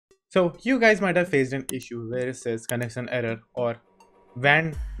So you guys might have faced an issue where it says connection error or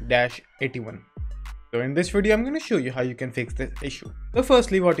WAN-81. So in this video, I'm going to show you how you can fix this issue. So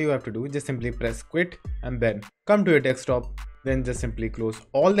firstly, what you have to do is just simply press quit and then come to your desktop. Then just simply close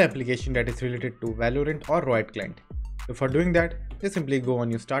all the application that is related to Valorant or Riot client. So for doing that, just simply go on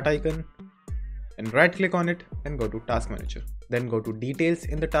your start icon and right click on it and go to task manager. Then go to details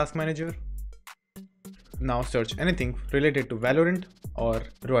in the task manager. Now search anything related to Valorant or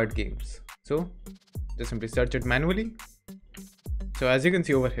Riot games. So just simply search it manually. So as you can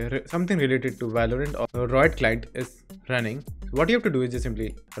see over here, something related to Valorant or Riot client is running. So what you have to do is just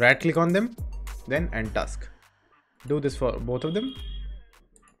simply right click on them, then end task. Do this for both of them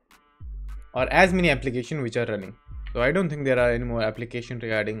or as many applications which are running. So I don't think there are any more applications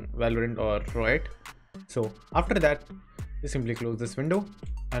regarding Valorant or Riot. So after that, you simply close this window.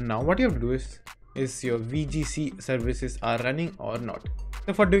 And now what you have to do is your VGC services are running or not.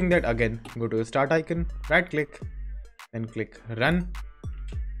 So for doing that, again, go to the start icon, right click, then click run.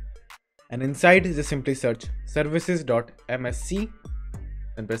 And inside just simply search services.msc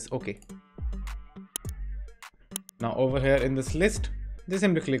and press OK. Now over here in this list, just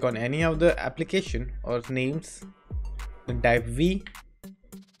simply click on any of the application or names, then type V.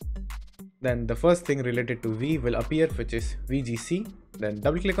 Then the first thing related to V will appear, which is VGC. Then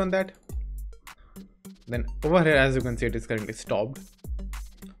double click on that. Then over here, as you can see, it is currently stopped.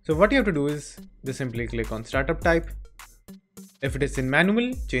 So what you have to do is just simply click on startup type. If it is in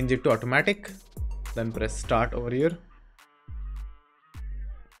manual, change it to automatic. Then press start over here.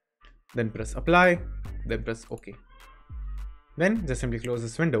 Then press apply. Then press OK. Then just simply close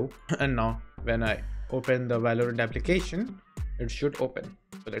this window. And now when I open the Valorant application, it should open.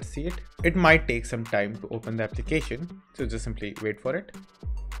 So let's see it. It might take some time to open the application. So just simply wait for it.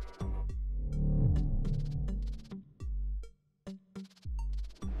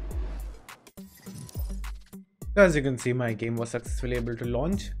 As you can see, my game was successfully able to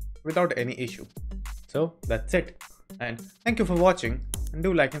launch without any issue. So that's it. And thank you for watching, and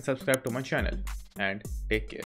do like and subscribe to my channel, and take care.